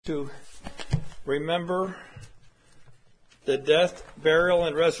To remember the death, burial,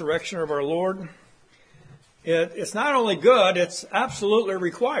 and resurrection of our Lord. It's not only good, it's absolutely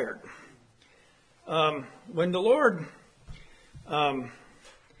required. When the Lord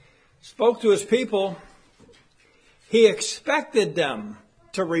spoke to his people, he expected them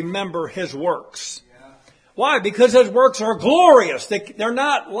to remember his works. Why? Because his works are glorious. They're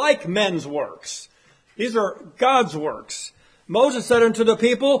not like men's works. These are God's works. Moses said unto the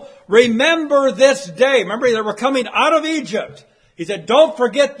people, remember this day. Remember, they were coming out of Egypt. He said, don't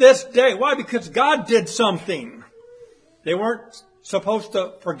forget this day. Why? Because God did something. They weren't supposed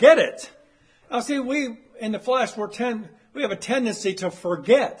to forget it. Now see, we in the flesh, we have a tendency to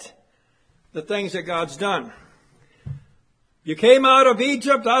forget the things that God's done. You came out of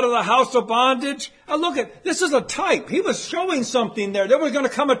Egypt, out of the house of bondage. Now look this is a type. He was showing something there. There was going to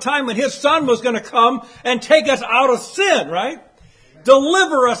come a time when his son was going to come and take us out of sin, right?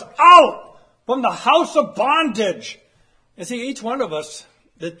 Deliver us out from the house of bondage. And see, each one of us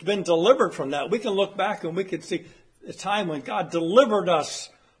that's been delivered from that, we can look back and we can see the time when God delivered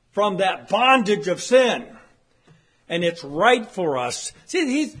us from that bondage of sin. And it's right for us.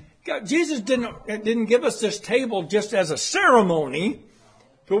 See, Jesus didn't give us this table just as a ceremony,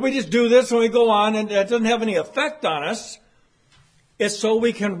 but we just do this and we go on and that doesn't have any effect on us. It's so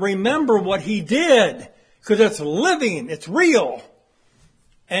we can remember what he did, because it's living, it's real,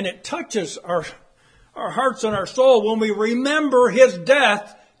 and it touches our hearts and our soul when we remember his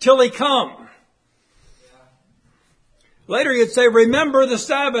death till he come. Later you'd say, remember the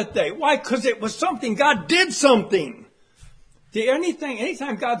Sabbath day. Why? Because it was something. God did something.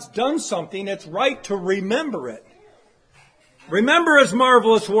 Anytime God's done something, it's right to remember it. Remember his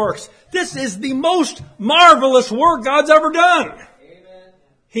marvelous works. This is the most marvelous work God's ever done. Amen.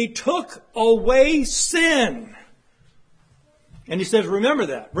 He took away sin. And he says, remember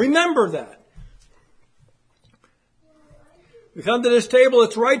that. Remember that. We come to this table,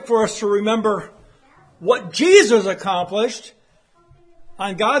 it's right for us to remember what Jesus accomplished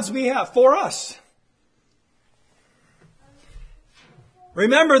on God's behalf for us.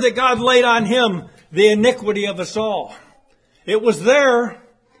 Remember that God laid on him the iniquity of us all. It was there.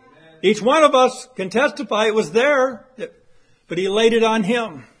 Each one of us can testify it was there, but he laid it on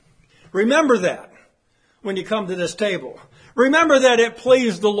him. Remember that when you come to this table. Remember that it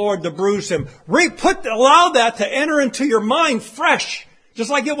pleased the Lord to bruise him. Allow that to enter into your mind fresh, just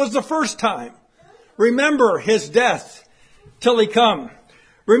like it was the first time. Remember his death till he come.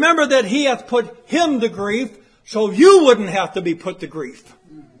 Remember that he hath put him to grief, so you wouldn't have to be put to grief.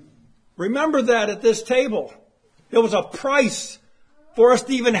 Remember that at this table. It was a price for us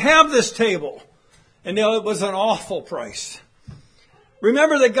to even have this table. And it was an awful price.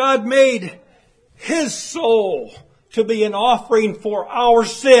 Remember that God made his soul to be an offering for our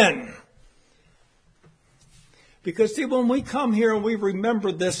sin. Because see, when we come here and we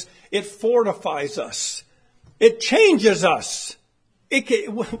remember this, it fortifies us. It changes us.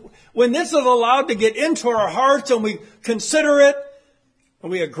 When this is allowed to get into our hearts and we consider it and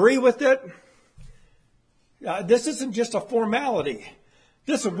we agree with it, this isn't just a formality.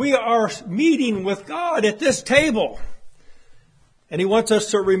 We are meeting with God at this table. And he wants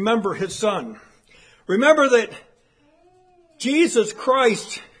us to remember his son. Remember that Jesus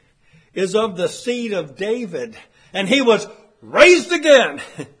Christ is of the seed of David. And he was raised again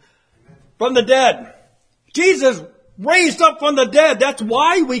from the dead. Jesus raised up from the dead. That's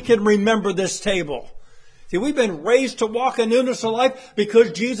why we can remember this table. See, we've been raised to walk in newness of life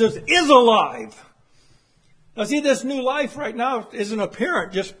because Jesus is alive. Now see, this new life right now isn't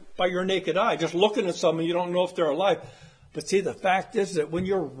apparent just by your naked eye. Just looking at someone, you don't know if they're alive. But see, the fact is that when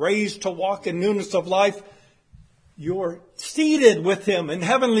you're raised to walk in newness of life, you're seated with him in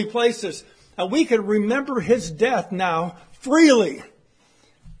heavenly places. And we can remember his death now freely.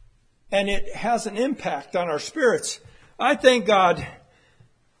 And it has an impact on our spirits. I thank God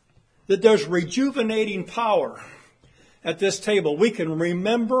that there's rejuvenating power at this table. We can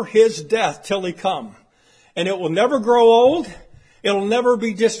remember his death till he come. And it will never grow old. It'll never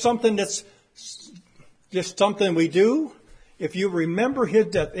be just something that's just something we do. If you remember his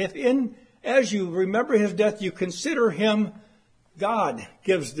death, as you remember his death, you consider him, God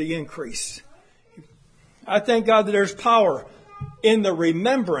gives the increase. I thank God that there's power in the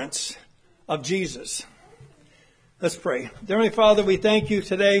remembrance of Jesus. Let's pray. Dear Heavenly Father, we thank you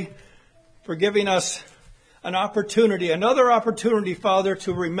today for giving us another opportunity, Father,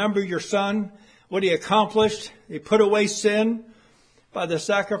 to remember your son, what he accomplished. He put away sin by the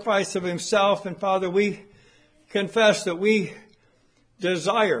sacrifice of himself. And Father, we confess that we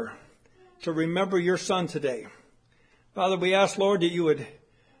desire to remember your son today. Father, we ask, Lord, that you would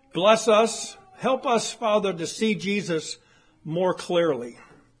Bless us. Help us, Father, to see Jesus more clearly,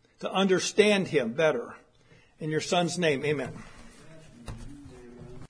 to understand him better. In your Son's name, amen.